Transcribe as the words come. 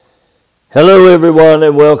Hello, everyone,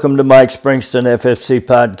 and welcome to Mike Springston FFC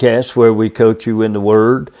Podcast, where we coach you in the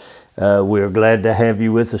Word. We're glad to have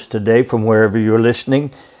you with us today from wherever you're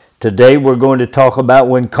listening. Today, we're going to talk about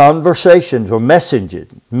when conversations or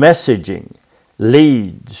messaging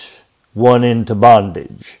leads one into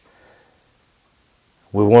bondage.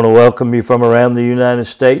 We want to welcome you from around the United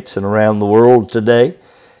States and around the world today.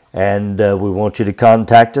 And we want you to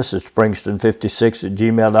contact us at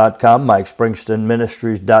springston56@gmail.com,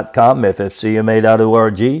 MikeSpringstonMinistries.com,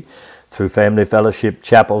 ffcma.org, through Family Fellowship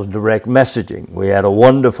Chapel's direct messaging. We had a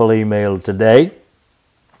wonderful email today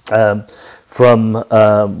from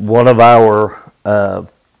one of our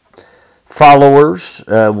followers,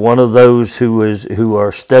 one of those who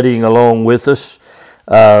are studying along with us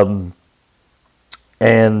and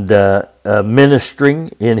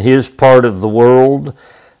ministering in his part of the world.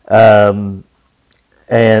 I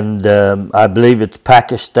believe it's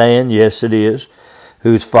Pakistan, yes it is,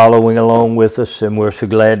 who's following along with us, and we're so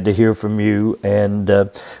glad to hear from you, and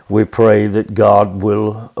we pray that God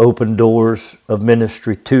will open doors of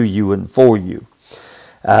ministry to you and for you.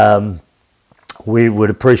 We would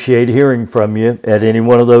appreciate hearing from you at any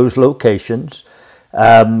one of those locations.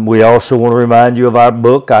 We also want to remind you of our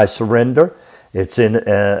book, I Surrender. It's in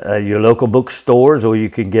your local bookstores, or you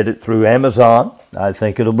can get it through Amazon. I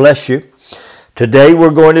think it'll bless you. Today we're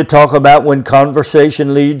going to talk about when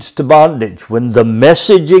conversation leads to bondage, when the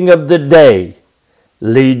messaging of the day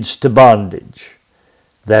leads to bondage.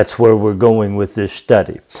 That's where we're going with this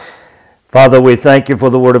study. Father, we thank you for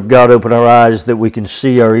the Word of God. Open our eyes that we can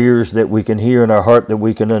see, our ears that we can hear, and our heart that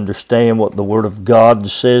we can understand what the Word of God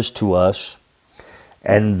says to us.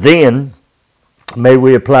 And then may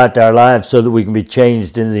we apply it to our lives so that we can be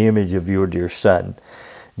changed in the image of your dear Son.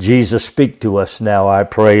 Jesus, speak to us now, I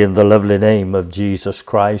pray, in the lovely name of Jesus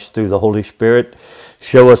Christ through the Holy Spirit.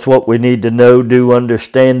 Show us what we need to know, do,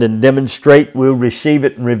 understand, and demonstrate. We'll receive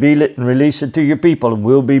it and reveal it and release it to your people, and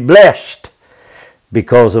we'll be blessed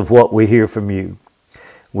because of what we hear from you.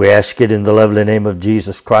 We ask it in the lovely name of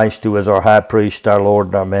Jesus Christ, who is our high priest, our Lord,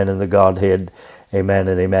 and our man in the Godhead. Amen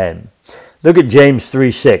and amen. Look at James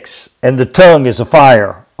 3:6. And the tongue is a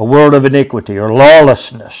fire, a world of iniquity or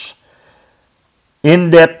lawlessness,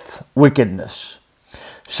 in-depth wickedness.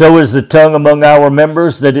 So is the tongue among our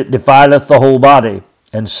members, that it defileth the whole body,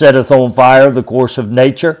 and setteth on fire the course of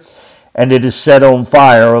nature, and it is set on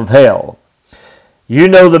fire of hell. You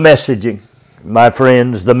know the messaging, my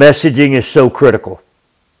friends. The messaging is so critical.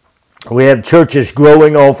 We have churches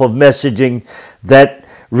growing off of messaging that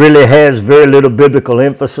really has very little biblical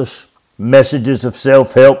emphasis. Messages of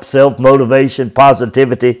self-help, self-motivation,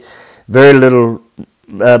 positivity, very little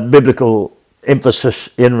biblical emphasis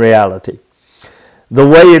in reality. The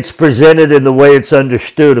way it's presented and the way it's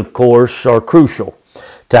understood, of course, are crucial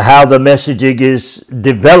to how the messaging is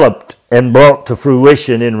developed and brought to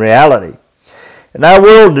fruition in reality. In our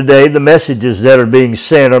world today, the messages that are being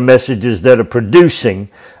sent are messages that are producing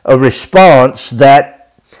a response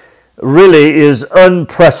that really is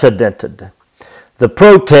unprecedented. The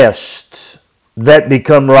protests that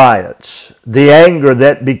become riots, the anger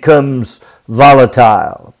that becomes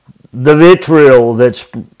volatile, the vitriol that's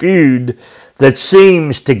spewed that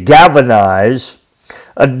seems to galvanize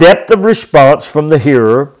a depth of response from the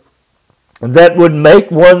hearer that would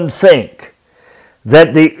make one think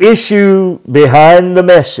that the issue behind the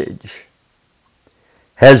message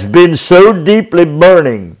has been so deeply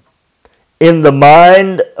burning in the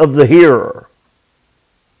mind of the hearer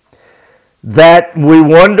that we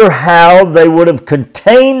wonder how they would have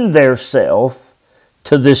contained theirself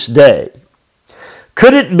to this day.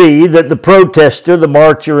 Could it be that the protester, the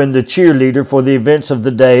marcher, and the cheerleader for the events of the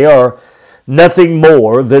day are nothing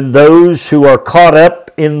more than those who are caught up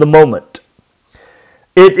in the moment?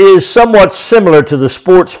 It is somewhat similar to the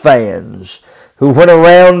sports fans who, when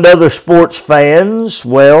around other sports fans,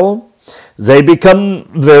 well, they become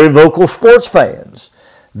very vocal sports fans.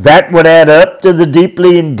 That would add up to the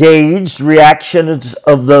deeply engaged reactions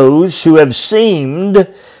of those who have seemed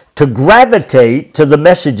to gravitate to the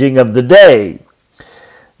messaging of the day.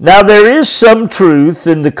 Now, there is some truth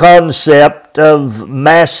in the concept of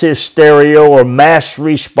mass hysteria or mass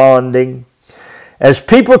responding, as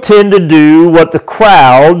people tend to do what the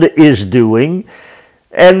crowd is doing,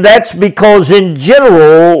 and that's because in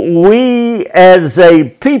general, we as a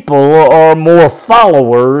people are more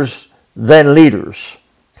followers than leaders.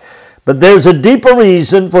 But there's a deeper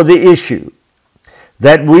reason for the issue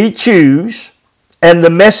that we choose and the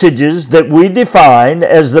messages that we define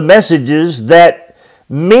as the messages that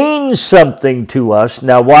mean something to us.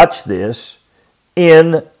 Now watch this,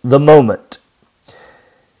 in the moment.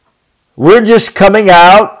 We're just coming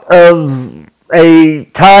out of a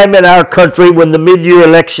time in our country when the mid-year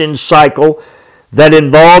election cycle that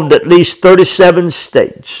involved at least 37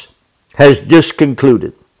 states has just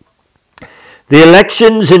concluded. The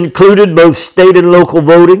elections included both state and local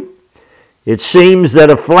voting. It seems that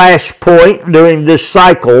a flashpoint during this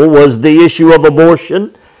cycle was the issue of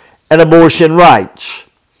abortion and abortion rights.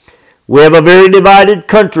 We have a very divided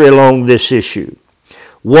country along this issue.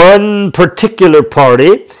 One particular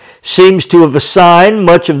party seems to have assigned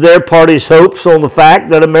much of their party's hopes on the fact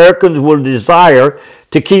that Americans will desire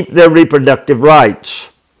to keep their reproductive rights.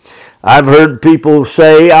 I've heard people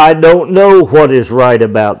say, I don't know what is right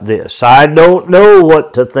about this. I don't know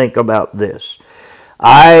what to think about this.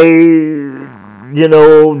 I,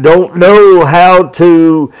 don't know how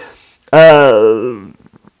to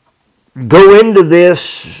go into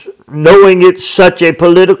this knowing it's such a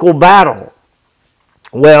political battle.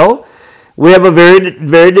 Well, we have a very,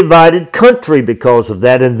 very divided country because of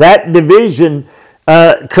that, and that division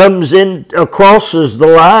crosses the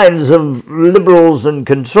lines of liberals and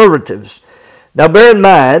conservatives. Now, bear in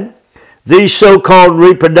mind, these so-called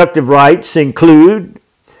reproductive rights include,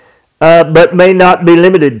 but may not be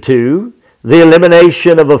limited to, the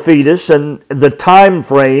elimination of a fetus and the time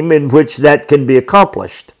frame in which that can be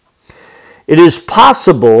accomplished. It is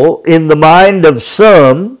possible in the mind of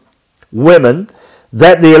some women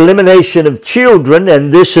that the elimination of children,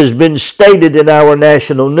 and this has been stated in our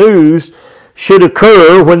national news, should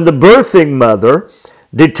occur when the birthing mother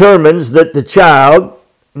determines that the child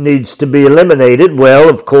needs to be eliminated. Well,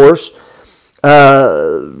 of course,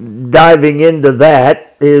 diving into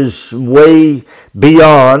that is way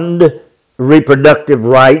beyond reproductive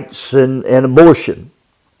rights and abortion.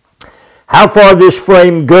 How far this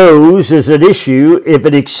frame goes is at issue if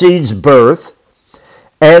it exceeds birth,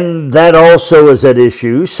 and that also is at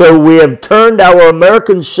issue. So we have turned our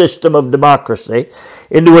American system of democracy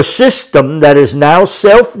into a system that is now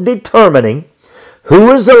self-determining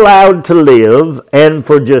who is allowed to live and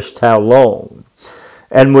for just how long.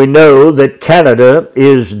 And we know that Canada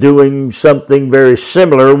is doing something very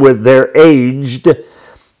similar with their aged,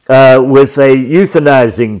 with a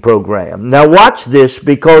euthanizing program. Now watch this,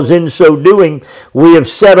 because in so doing, we have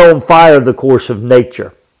set on fire the course of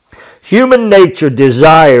nature. Human nature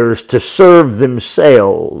desires to serve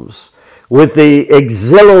themselves with the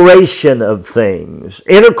exhilaration of things.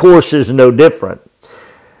 Intercourse is no different.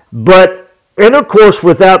 But intercourse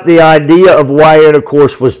without the idea of why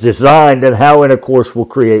intercourse was designed and how intercourse will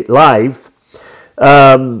create life, we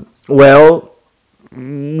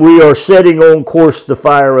are setting on course the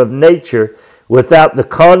fire of nature without the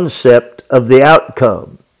concept of the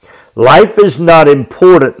outcome. Life is not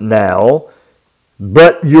important now,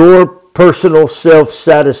 but your personal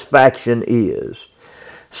self-satisfaction is.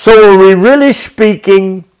 So are we really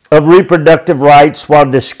speaking of reproductive rights while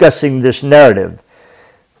discussing this narrative?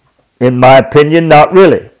 In my opinion, not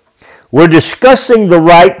really. We're discussing the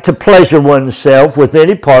right to pleasure oneself with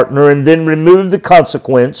any partner and then remove the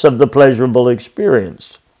consequence of the pleasurable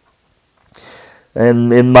experience.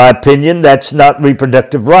 And in my opinion, that's not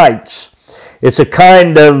reproductive rights. It's a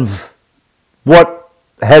kind of what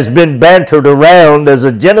has been bantered around as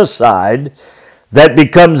a genocide that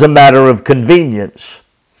becomes a matter of convenience.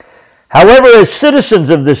 However, as citizens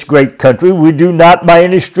of this great country, we do not by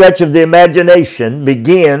any stretch of the imagination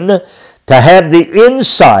begin to have the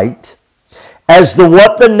insight as to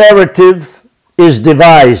what the narrative is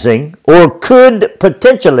devising or could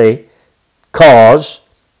potentially cause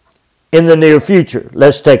in the near future.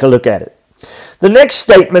 Let's take a look at it. The next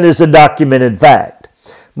statement is a documented fact.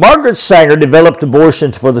 Margaret Sanger developed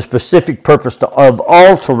abortions for the specific purpose of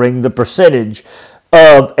altering the percentage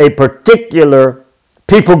of a particular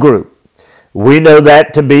people group. We know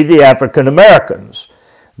that to be the African Americans.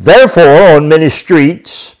 Therefore, on many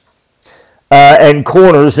streets and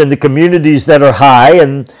corners in the communities that are high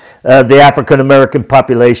in the African American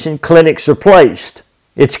population, clinics are placed.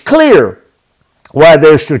 It's clear why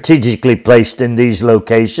they're strategically placed in these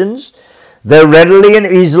locations. They're readily and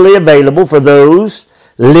easily available for those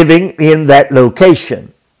living in that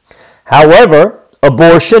location. However,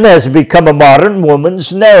 abortion has become a modern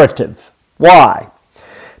woman's narrative. Why?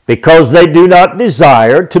 Because they do not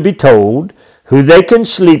desire to be told who they can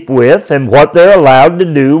sleep with and what they're allowed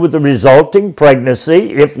to do with the resulting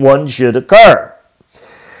pregnancy if one should occur.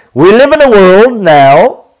 We live in a world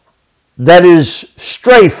now that is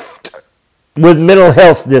strafed with mental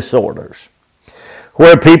health disorders,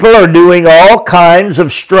 where people are doing all kinds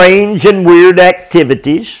of strange and weird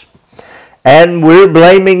activities, and we're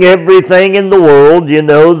blaming everything in the world,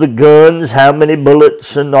 the guns, how many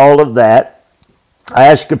bullets and all of that. I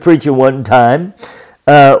asked a preacher one time,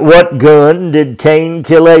 What gun did Cain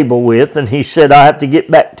kill Abel with? And he said, I have to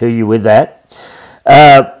get back to you with that.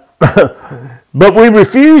 But we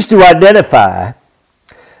refuse to identify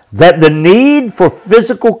that the need for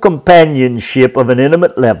physical companionship of an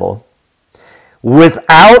intimate level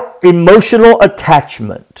without emotional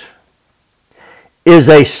attachment is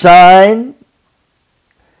a sign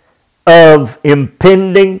of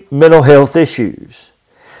impending mental health issues.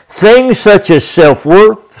 Things such as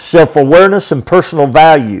self-worth, self-awareness, and personal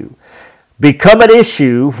value become an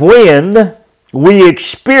issue when we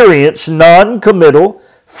experience non-committal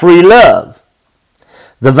free love.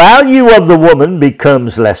 The value of the woman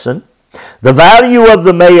becomes lessened. The value of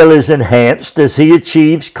the male is enhanced as he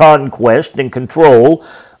achieves conquest and control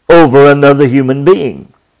over another human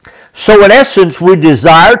being. So in essence, we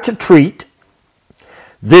desire to treat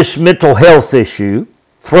this mental health issue,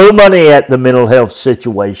 throw money at the mental health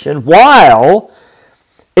situation, while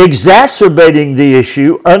exacerbating the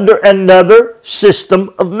issue under another system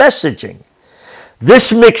of messaging.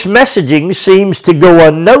 This mixed messaging seems to go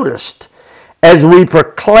unnoticed as we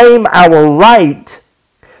proclaim our right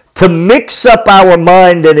to mix up our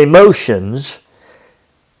mind and emotions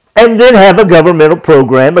and then have a governmental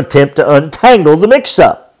program attempt to untangle the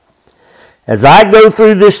mix-up. As I go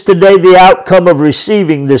through this today, the outcome of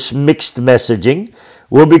receiving this mixed messaging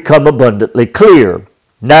will become abundantly clear.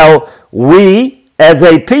 Now, we as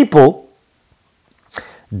a people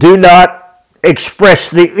do not express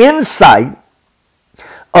the insight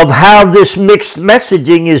of how this mixed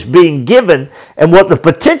messaging is being given and what the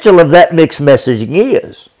potential of that mixed messaging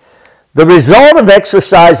is. The result of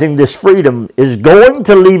exercising this freedom is going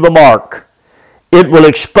to leave a mark. It will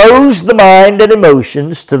expose the mind and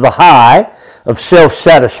emotions to the high of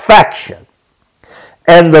self-satisfaction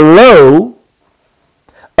and the low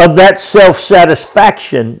of that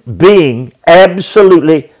self-satisfaction being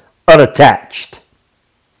absolutely unattached.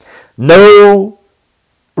 No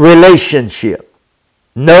relationship,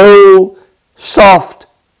 no soft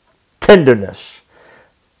tenderness,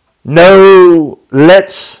 no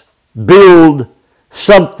let's build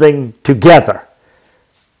something together.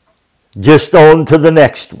 Just on to the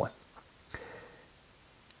next one.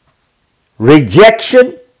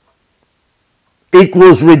 Rejection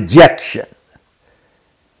equals rejection.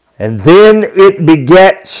 And then it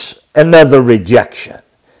begets another rejection.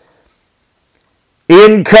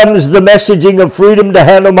 In comes the messaging of freedom to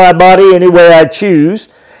handle my body any way I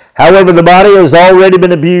choose. However, the body has already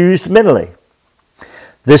been abused mentally.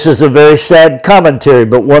 This is a very sad commentary,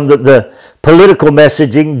 but one that the political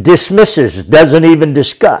messaging dismisses, doesn't even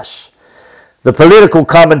discuss. The political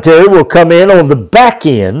commentary will come in on the back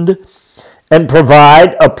end and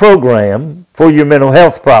provide a program for your mental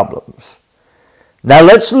health problems. Now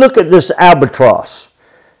let's look at this albatross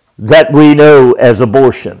that we know as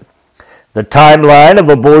abortion. The timeline of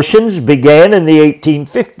abortions began in the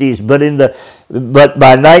 1850s, but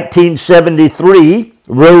by 1973,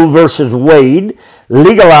 Roe versus Wade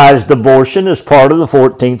legalized abortion as part of the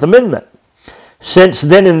 14th Amendment. Since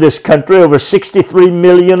then in this country, over 63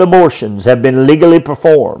 million abortions have been legally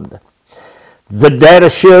performed. The data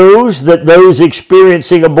shows that those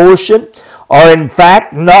experiencing abortion are in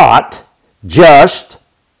fact not just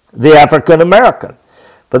the African American,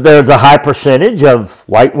 but there's a high percentage of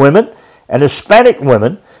white women and Hispanic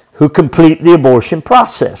women who complete the abortion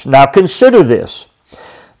process. Now consider this.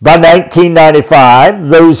 By 1995,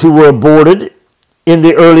 those who were aborted in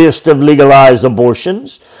the earliest of legalized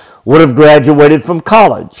abortions would have graduated from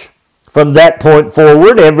college. From that point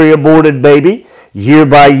forward, every aborted baby, year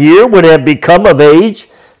by year, would have become of age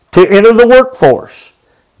to enter the workforce.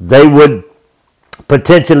 They would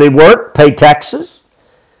potentially work, pay taxes,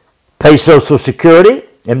 pay Social Security,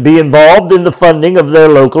 and be involved in the funding of their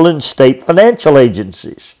local and state financial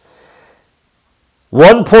agencies.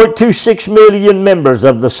 1.26 million members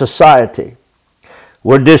of the society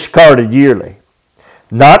were discarded yearly.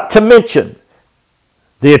 Not to mention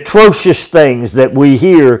the atrocious things that we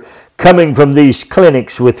hear coming from these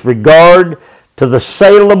clinics with regard to the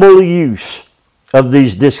saleable use of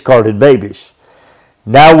these discarded babies.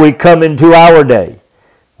 Now we come into our day.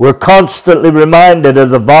 We're constantly reminded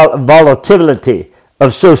of the volatility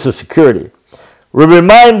of Social Security. We're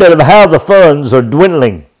reminded of how the funds are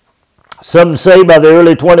dwindling. Some say by the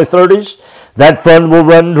early 2030s, that fund will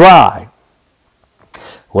run dry.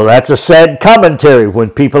 Well, that's a sad commentary when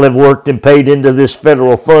people have worked and paid into this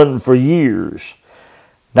federal fund for years.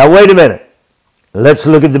 Now, wait a minute. Let's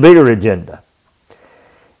look at the bigger agenda.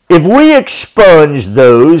 If we expunge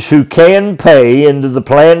those who can pay into the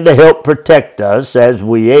plan to help protect us as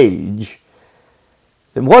we age,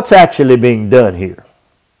 then what's actually being done here?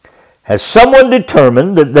 Has someone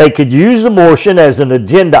determined that they could use abortion as an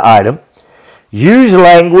agenda item, use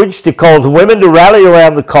language to cause women to rally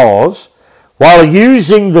around the cause, while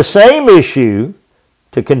using the same issue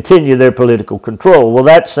to continue their political control? Well,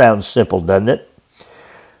 that sounds simple, doesn't it?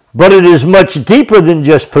 But it is much deeper than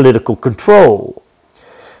just political control.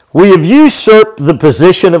 We have usurped the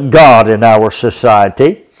position of God in our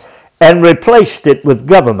society and replaced it with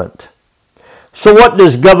government. So what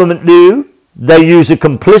does government do? They use a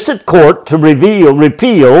complicit court to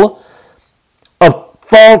repeal a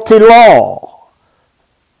faulty law.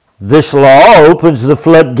 This law opens the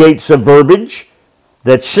floodgates of verbiage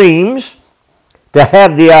that seems to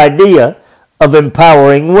have the idea of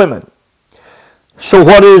empowering women. So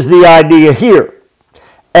what is the idea here?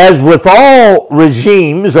 As with all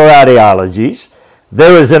regimes or ideologies,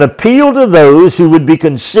 there is an appeal to those who would be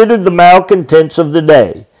considered the malcontents of the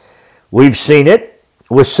day. We've seen it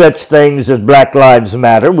with such things as Black Lives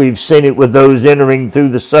Matter. We've seen it with those entering through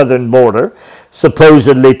the southern border,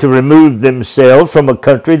 supposedly to remove themselves from a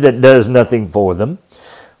country that does nothing for them.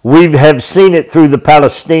 We have seen it through the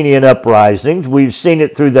Palestinian uprisings. We've seen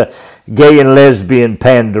it through the gay and lesbian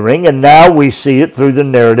pandering, and now we see it through the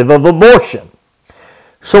narrative of abortion.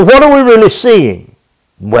 So what are we really seeing?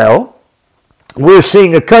 Well, we're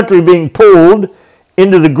seeing a country being pulled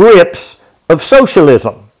into the grips of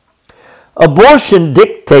socialism. Abortion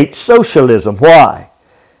dictates socialism. Why?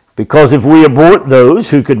 Because if we abort those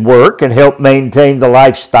who could work and help maintain the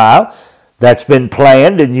lifestyle that's been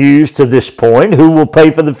planned and used to this point, who will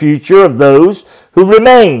pay for the future of those who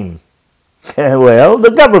remain? Well,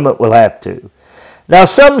 the government will have to. Now,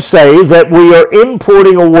 some say that we are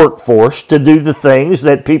importing a workforce to do the things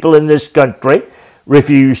that people in this country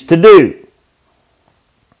refuse to do.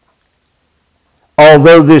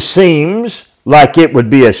 Although this seems like it would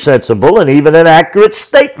be a sensible and even an accurate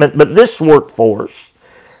statement, but this workforce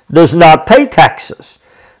does not pay taxes.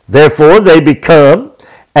 Therefore, they become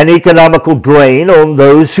an economical drain on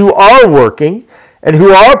those who are working and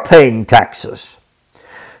who are paying taxes.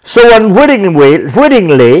 So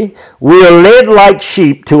unwittingly, we are led like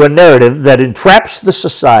sheep to a narrative that entraps the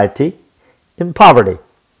society in poverty.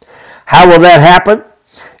 How will that happen?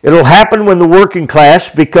 It'll happen when the working class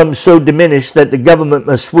becomes so diminished that the government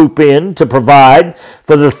must swoop in to provide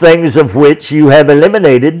for the things of which you have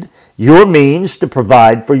eliminated your means to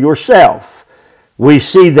provide for yourself. We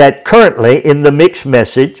see that currently in the mixed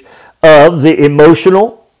message of the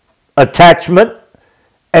emotional attachment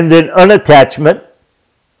and then unattachment,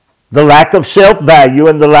 the lack of self-value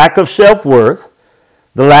and the lack of self-worth,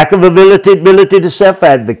 the lack of ability to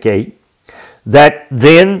self-advocate, that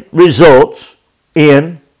then results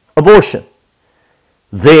in abortion.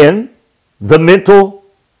 Then the mental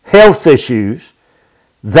health issues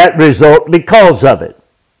that result because of it.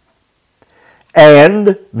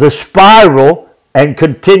 And the spiral and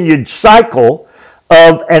continued cycle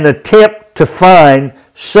of an attempt to find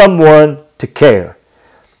someone to care.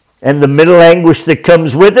 And the mental anguish that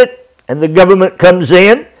comes with it, and the government comes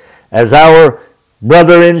in, as our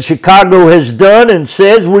brother in Chicago has done, and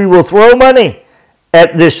says we will throw money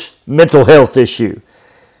at this mental health issue.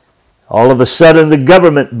 All of a sudden the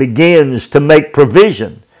government begins to make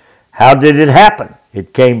provision. How did it happen?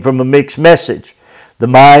 It came from a mixed message. The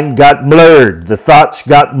mind got blurred. The thoughts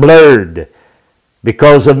got blurred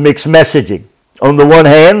because of mixed messaging. On the one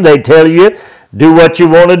hand, they tell you, do what you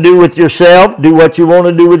want to do with yourself, do what you want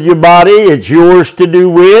to do with your body, it's yours to do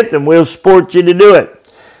with, and we'll support you to do it.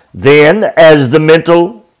 Then, as the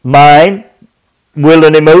mental, mind, will,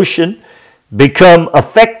 and emotion become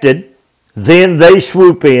affected, then they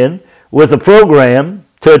swoop in with a program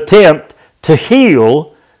to attempt to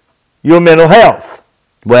heal your mental health.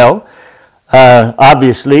 Well,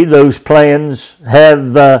 obviously, those plans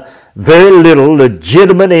have very little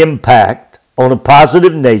legitimate impact on a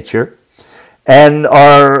positive nature, and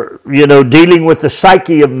are, dealing with the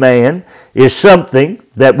psyche of man is something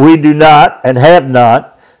that we do not and have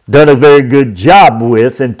not done a very good job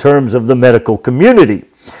with in terms of the medical community.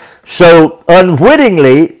 So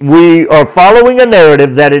unwittingly, we are following a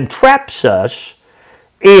narrative that entraps us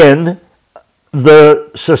in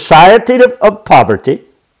the society of poverty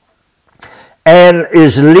and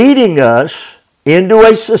is leading us into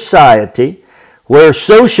a society where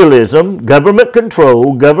socialism, government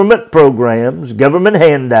control, government programs, government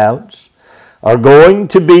handouts are going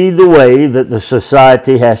to be the way that the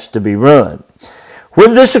society has to be run.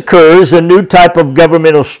 When this occurs, a new type of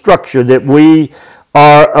governmental structure that we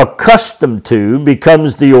are accustomed to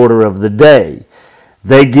becomes the order of the day.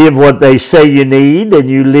 They give what they say you need, and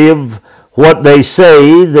you live what they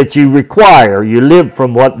say that you require. You live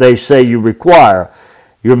from what they say you require.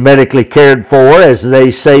 You're medically cared for as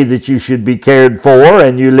they say that you should be cared for,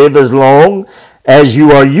 and you live as long as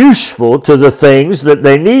you are useful to the things that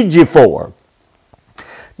they need you for.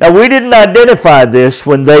 Now, we didn't identify this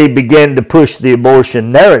when they began to push the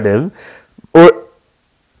abortion narrative or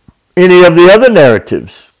any of the other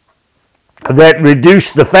narratives that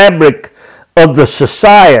reduced the fabric of the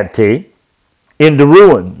society into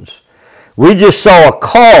ruins. We just saw a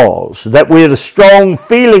cause that we had a strong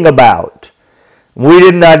feeling about. We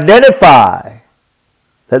didn't identify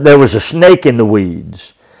that there was a snake in the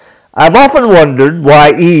weeds. I've often wondered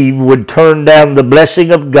why Eve would turn down the blessing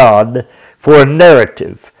of God for a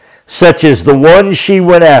narrative such as the one she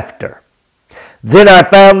went after. Then I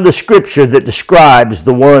found the scripture that describes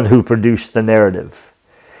the one who produced the narrative.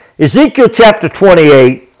 Ezekiel chapter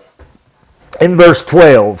 28 in verse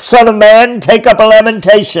 12. Son of man, take up a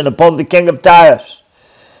lamentation upon the king of Tyrus,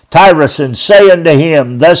 and say unto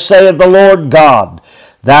him, Thus saith the Lord God,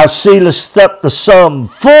 Thou sealest up the sum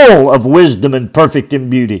full of wisdom and perfect in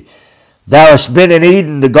beauty. Thou hast been in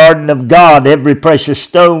Eden, the garden of God. Every precious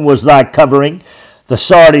stone was thy covering, the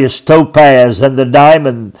sardius, topaz, and the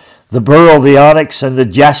diamond, the beryl, the onyx, and the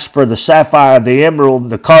jasper, the sapphire, the emerald,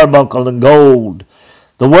 and the carbuncle, and gold.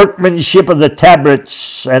 The workmanship of the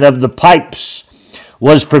tabrets and of the pipes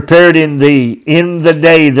was prepared in thee in the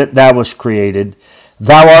day that thou wast created.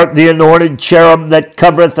 Thou art the anointed cherub that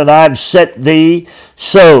covereth, and I have set thee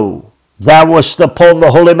so. Thou wast upon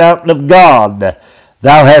the holy mountain of God.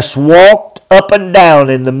 Thou hast walked up and down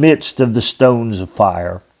in the midst of the stones of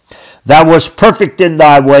fire. Thou wast perfect in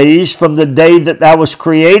thy ways from the day that thou wast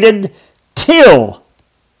created till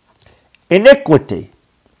iniquity,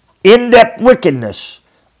 in-depth wickedness,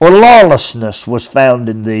 or lawlessness was found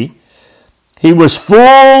in thee. He was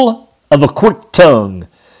full of a quick tongue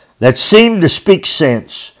that seemed to speak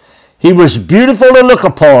sense. He was beautiful to look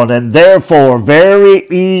upon, and therefore very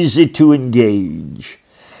easy to engage.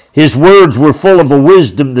 His words were full of a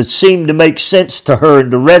wisdom that seemed to make sense to her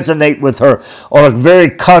and to resonate with her on a very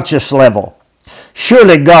conscious level.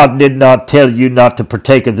 Surely God did not tell you not to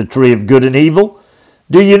partake of the tree of good and evil.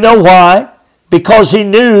 Do you know why? Because he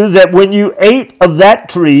knew that when you ate of that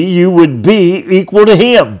tree, you would be equal to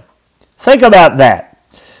him. Think about that.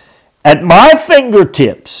 At my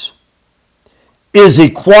fingertips is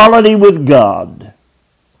equality with God.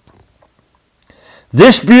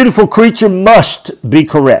 This beautiful creature must be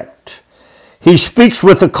correct. He speaks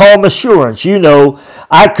with a calm assurance. You know,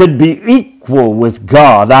 I could be equal with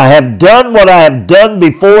God. I have done what I have done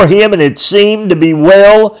before him, and it seemed to be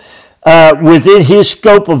well within his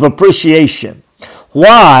scope of appreciation.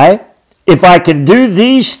 Why, if I can do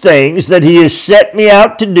these things that he has set me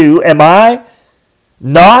out to do, am I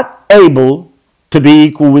not able to be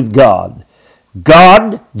equal with God?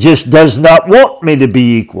 God just does not want me to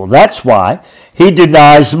be equal. That's why he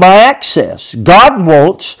denies my access. God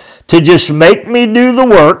wants to just make me do the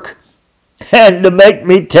work and to make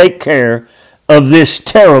me take care of this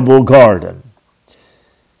terrible garden.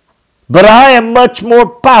 But I am much more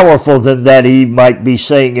powerful than that, Eve might be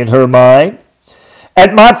saying in her mind.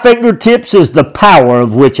 At my fingertips is the power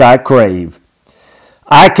of which I crave.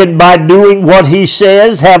 I can, by doing what he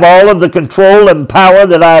says, have all of the control and power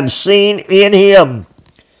that I have seen in him.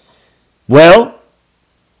 Well,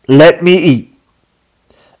 let me eat.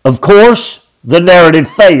 Of course, the narrative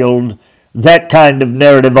failed. That kind of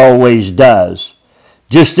narrative always does.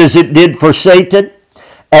 Just as it did for Satan,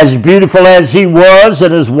 as beautiful as he was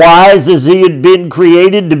and as wise as he had been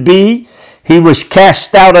created to be, he was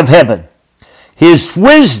cast out of heaven. His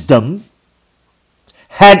wisdom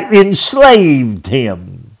had enslaved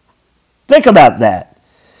him. Think about that.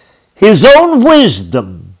 His own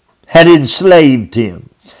wisdom had enslaved him.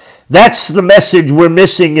 That's the message we're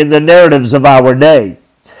missing in the narratives of our day.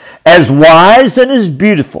 As wise and as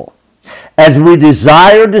beautiful as we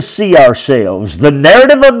desire to see ourselves, the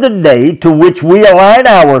narrative of the day to which we align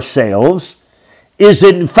ourselves is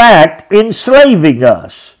in fact enslaving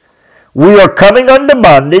us. We are coming under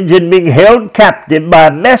bondage and being held captive by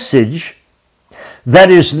a message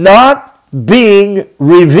that is not being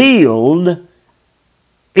revealed in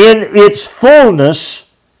its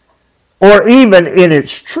fullness or even in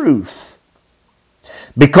its truth.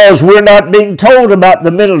 Because we're not being told about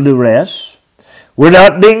the mental duress. We're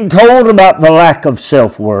not being told about the lack of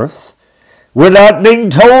self-worth. We're not being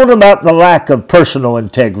told about the lack of personal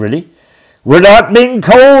integrity. We're not being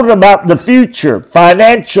told about the future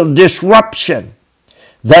financial disruption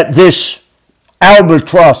that this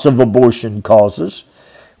albatross of abortion causes.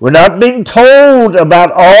 We're not being told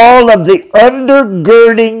about all of the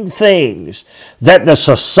undergirding things that the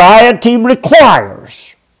society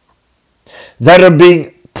requires that are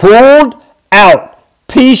being pulled out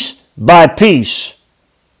piece by piece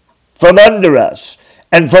from under us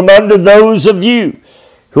and from under those of you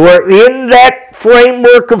who are in that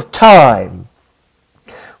framework of time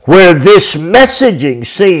where this messaging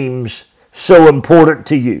seems so important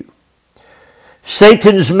to you.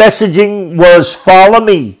 Satan's messaging was, follow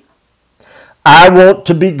me. I want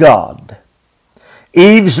to be God.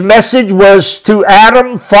 Eve's message was to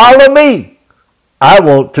Adam, follow me. I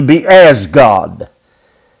want to be as God.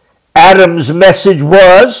 Adam's message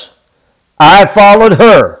was, I followed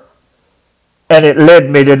her, and it led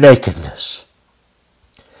me to nakedness.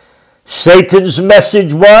 Satan's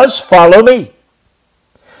message was, follow me.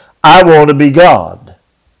 I want to be God.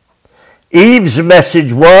 Eve's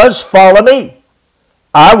message was, follow me.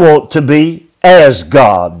 I want to be as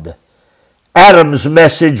God. Adam's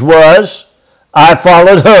message was, I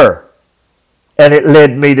followed her, and it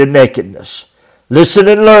led me to nakedness. Listen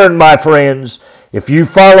and learn, my friends. If you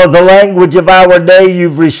follow the language of our day,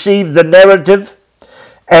 you've received the narrative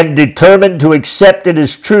and determined to accept it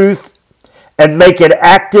as truth and make it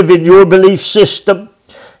active in your belief system,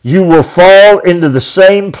 you will fall into the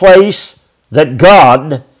same place that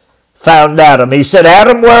God found Adam. He said,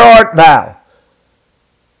 Adam, where art thou?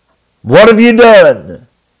 What have you done?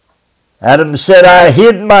 Adam said, I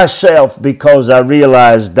hid myself because I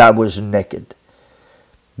realized I was naked.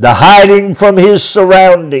 The hiding from his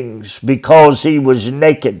surroundings because he was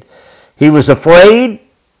naked. He was afraid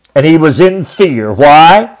and he was in fear.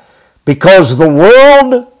 Why? Because the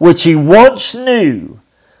world which he once knew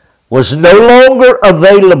was no longer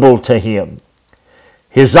available to him.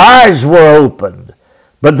 His eyes were opened,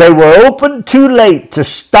 but they were opened too late to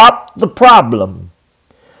stop the problem.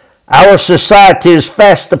 Our society is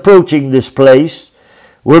fast approaching this place.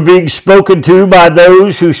 We're being spoken to by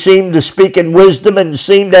those who seem to speak in wisdom and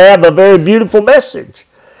seem to have a very beautiful message.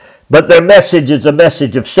 But their message is a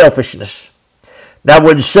message of selfishness. Now,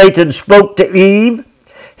 when Satan spoke to Eve,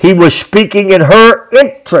 he was speaking in her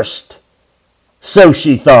interest, so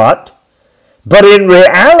she thought. But in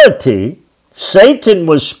reality, Satan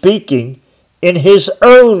was speaking in his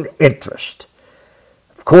own interest.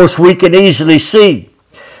 Of course, we can easily see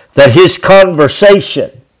that his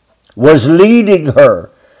conversation was leading her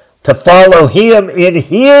to follow him in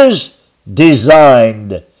his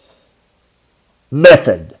designed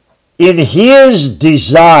method, in his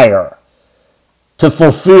desire to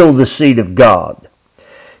fulfill the seed of God.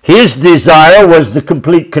 His desire was the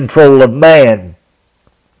complete control of man.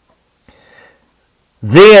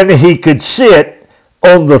 Then he could sit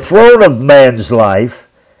on the throne of man's life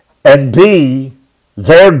and be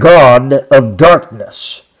their God of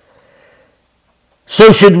darkness.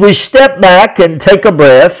 So should we step back and take a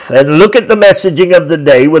breath and look at the messaging of the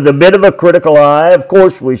day with a bit of a critical eye? Of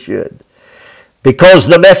course we should. Because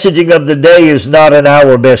the messaging of the day is not in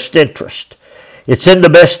our best interest. It's in the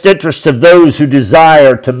best interest of those who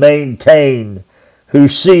desire to maintain, who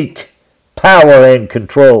seek power and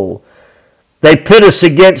control. They pit us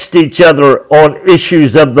against each other on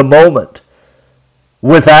issues of the moment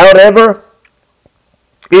without ever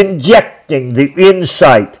injecting the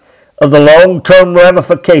insight of the long-term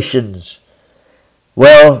ramifications.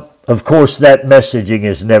 Well, of course, that messaging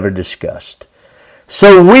is never discussed.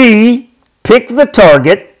 So we pick the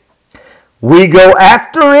target, we go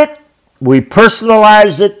after it, we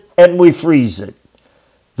personalize it, and we freeze it.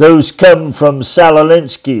 Those come from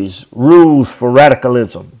Salinsky's Rules for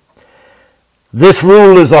Radicalism. This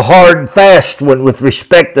rule is a hard, fast one with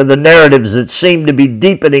respect to the narratives that seem to be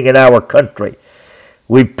deepening in our country.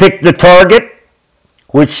 We've picked the target,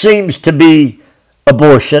 which seems to be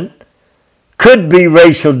abortion, could be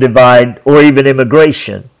racial divide, or even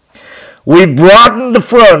immigration. We broaden the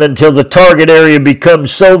front until the target area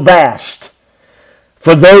becomes so vast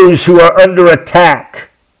for those who are under attack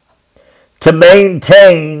to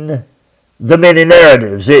maintain the many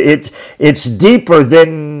narratives. It's deeper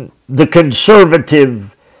than the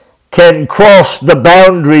conservative can cross the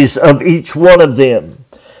boundaries of each one of them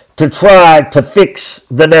to try to fix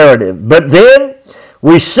the narrative. But then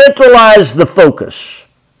we centralize the focus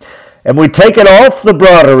and we take it off the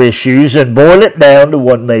broader issues and boil it down to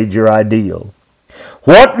one major ideal.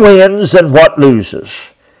 What wins and what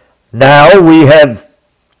loses? Now we have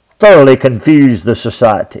thoroughly confused the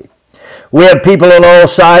society. We have people on all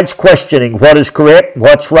sides questioning what is correct,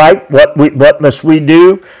 what's right, what must we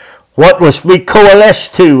do, what must we coalesce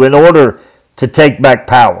to in order to take back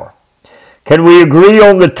power. Can we agree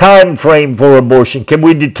on the time frame for abortion? Can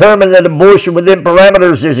we determine that abortion within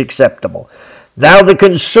parameters is acceptable? Now the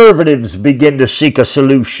conservatives begin to seek a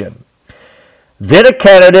solution. Then a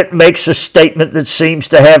candidate makes a statement that seems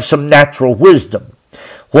to have some natural wisdom.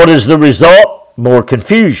 What is the result? More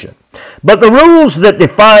confusion. But the rules that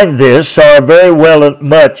define this are very well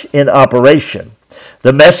much in operation.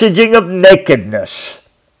 The messaging of nakedness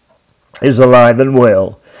is alive and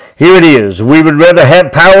well. Here it is. We would rather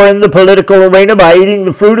have power in the political arena by eating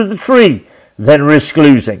the fruit of the tree than risk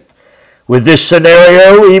losing. With this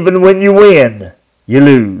scenario, even when you win, you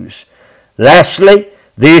lose. Lastly,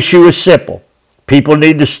 the issue is simple. People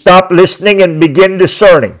need to stop listening and begin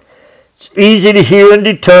discerning. It's easy to hear and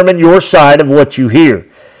determine your side of what you hear.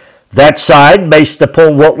 That side, based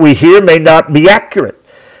upon what we hear, may not be accurate.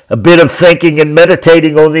 A bit of thinking and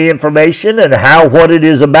meditating on the information and how what it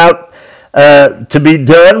is about to be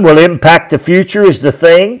done will impact the future is the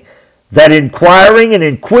thing that inquiring and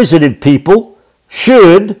inquisitive people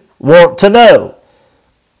should want to know.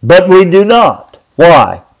 But we do not.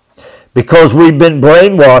 Why? Because we've been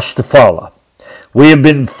brainwashed to follow. We have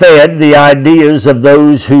been fed the ideas of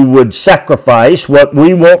those who would sacrifice what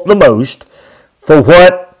we want the most for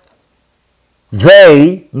what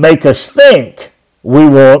they make us think we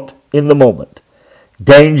want in the moment.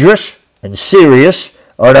 Dangerous and serious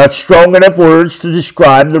are not strong enough words to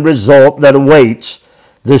describe the result that awaits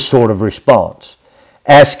this sort of response.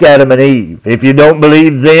 Ask Adam and Eve. If you don't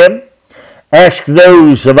believe them, ask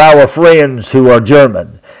those of our friends who are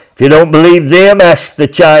German. If you don't believe them, ask the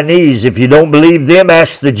Chinese. If you don't believe them,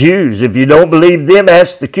 ask the Jews. If you don't believe them,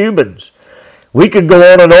 ask the Cubans. We could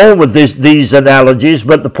go on and on with these analogies,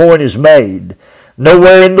 but the point is made.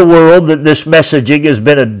 Nowhere in the world that this messaging has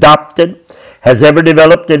been adopted has ever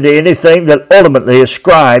developed into anything that ultimately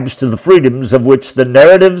ascribes to the freedoms of which the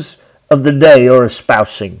narratives of the day are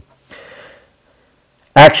espousing.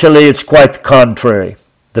 Actually, it's quite the contrary.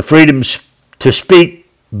 The freedoms to speak,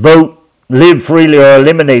 vote, live freely are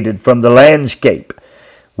eliminated from the landscape.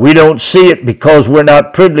 We don't see it because we're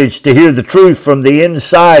not privileged to hear the truth from the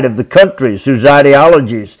inside of the countries whose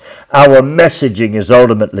ideologies our messaging is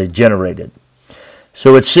ultimately generated.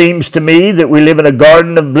 So it seems to me that we live in a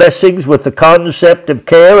garden of blessings with the concept of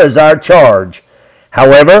care as our charge.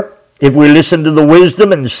 However, if we listen to the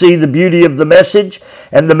wisdom and see the beauty of the message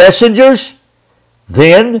and the messengers,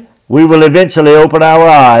 then we will eventually open our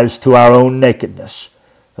eyes to our own nakedness.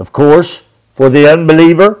 Of course, for the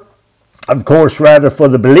believer,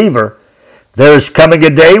 there is coming a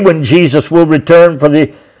day when Jesus will return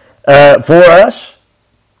for us.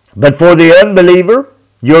 But for the unbeliever,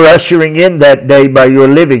 you're ushering in that day by your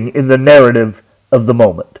living in the narrative of the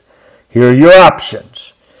moment. Here are your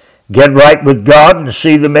options. Get right with God and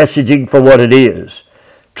see the messaging for what it is.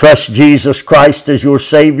 Trust Jesus Christ as your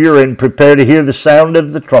Savior and prepare to hear the sound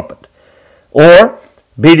of the trumpet. Or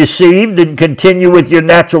be deceived and continue with your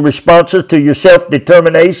natural responses to your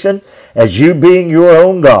self-determination as you being your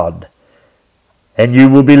own God. And you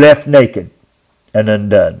will be left naked and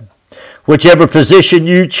undone. Whichever position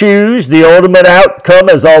you choose, the ultimate outcome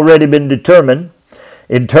has already been determined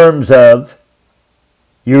in terms of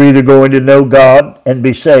you're either going to know God and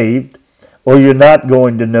be saved, or you're not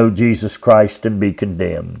going to know Jesus Christ and be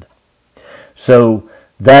condemned. So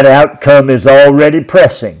that outcome is already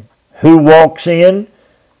pressing. Who walks in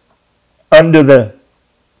under the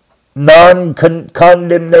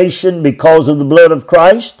non-condemnation because of the blood of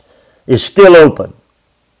Christ is still open.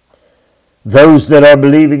 Those that are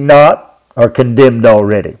believing not are condemned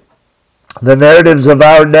already. The narratives of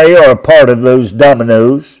our day are a part of those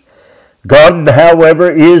dominoes. God, however,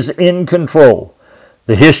 is in control.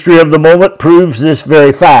 The history of the moment proves this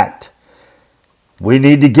very fact. We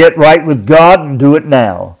need to get right with God and do it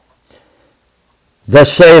now.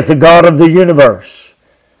 Thus saith the God of the universe,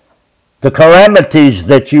 the calamities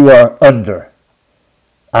that you are under,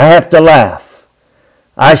 I have to laugh.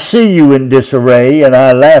 I see you in disarray, and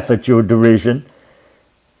I laugh at your derision.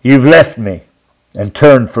 You've left me and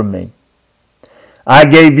turned from me. I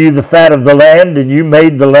gave you the fat of the land, and you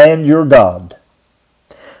made the land your God.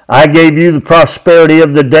 I gave you the prosperity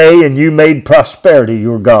of the day, and you made prosperity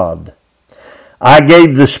your God. I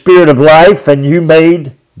gave the spirit of life, and you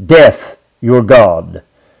made death your God.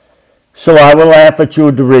 So I will laugh at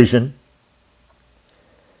your derision.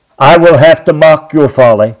 I will have to mock your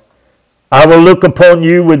folly. I will look upon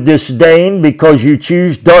you with disdain because you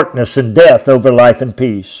choose darkness and death over life and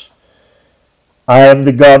peace. I am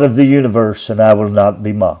the God of the universe, and I will not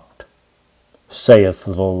be mocked, saith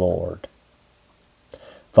the Lord.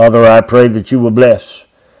 Father, I pray that you will bless,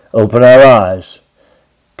 open our eyes,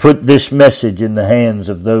 put this message in the hands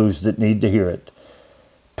of those that need to hear it.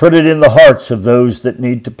 Put it in the hearts of those that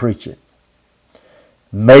need to preach it.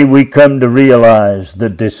 May we come to realize the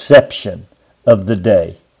deception of the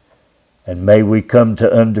day. And may we come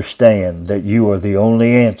to understand that you are the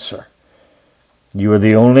only answer. You are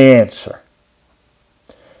the only answer.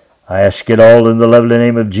 I ask it all in the lovely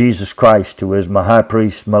name of Jesus Christ, who is my high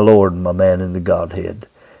priest, my Lord, my man in the Godhead.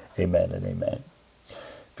 Amen and amen.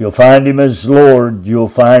 If you'll find him as Lord, you'll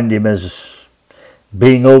find him as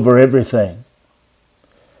being over everything.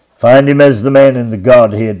 Find him as the man in the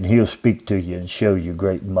Godhead, and he'll speak to you and show you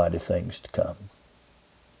great and mighty things to come.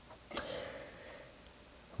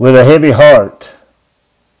 With a heavy heart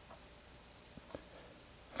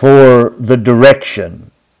for the direction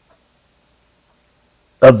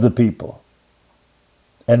of the people,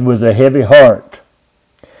 and with a heavy heart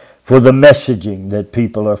for the messaging that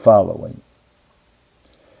people are following,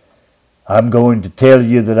 I'm going to tell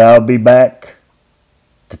you that I'll be back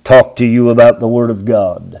to talk to you about the Word of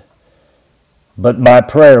God. But my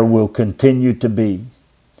prayer will continue to be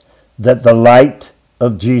that the light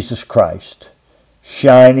of Jesus Christ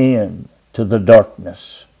shine in to the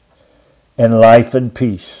darkness, and life and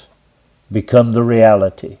peace become the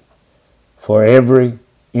reality for every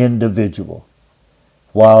individual,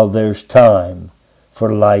 while there's time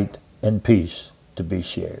for light and peace to be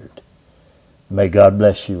shared. May God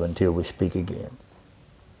bless you until we speak again.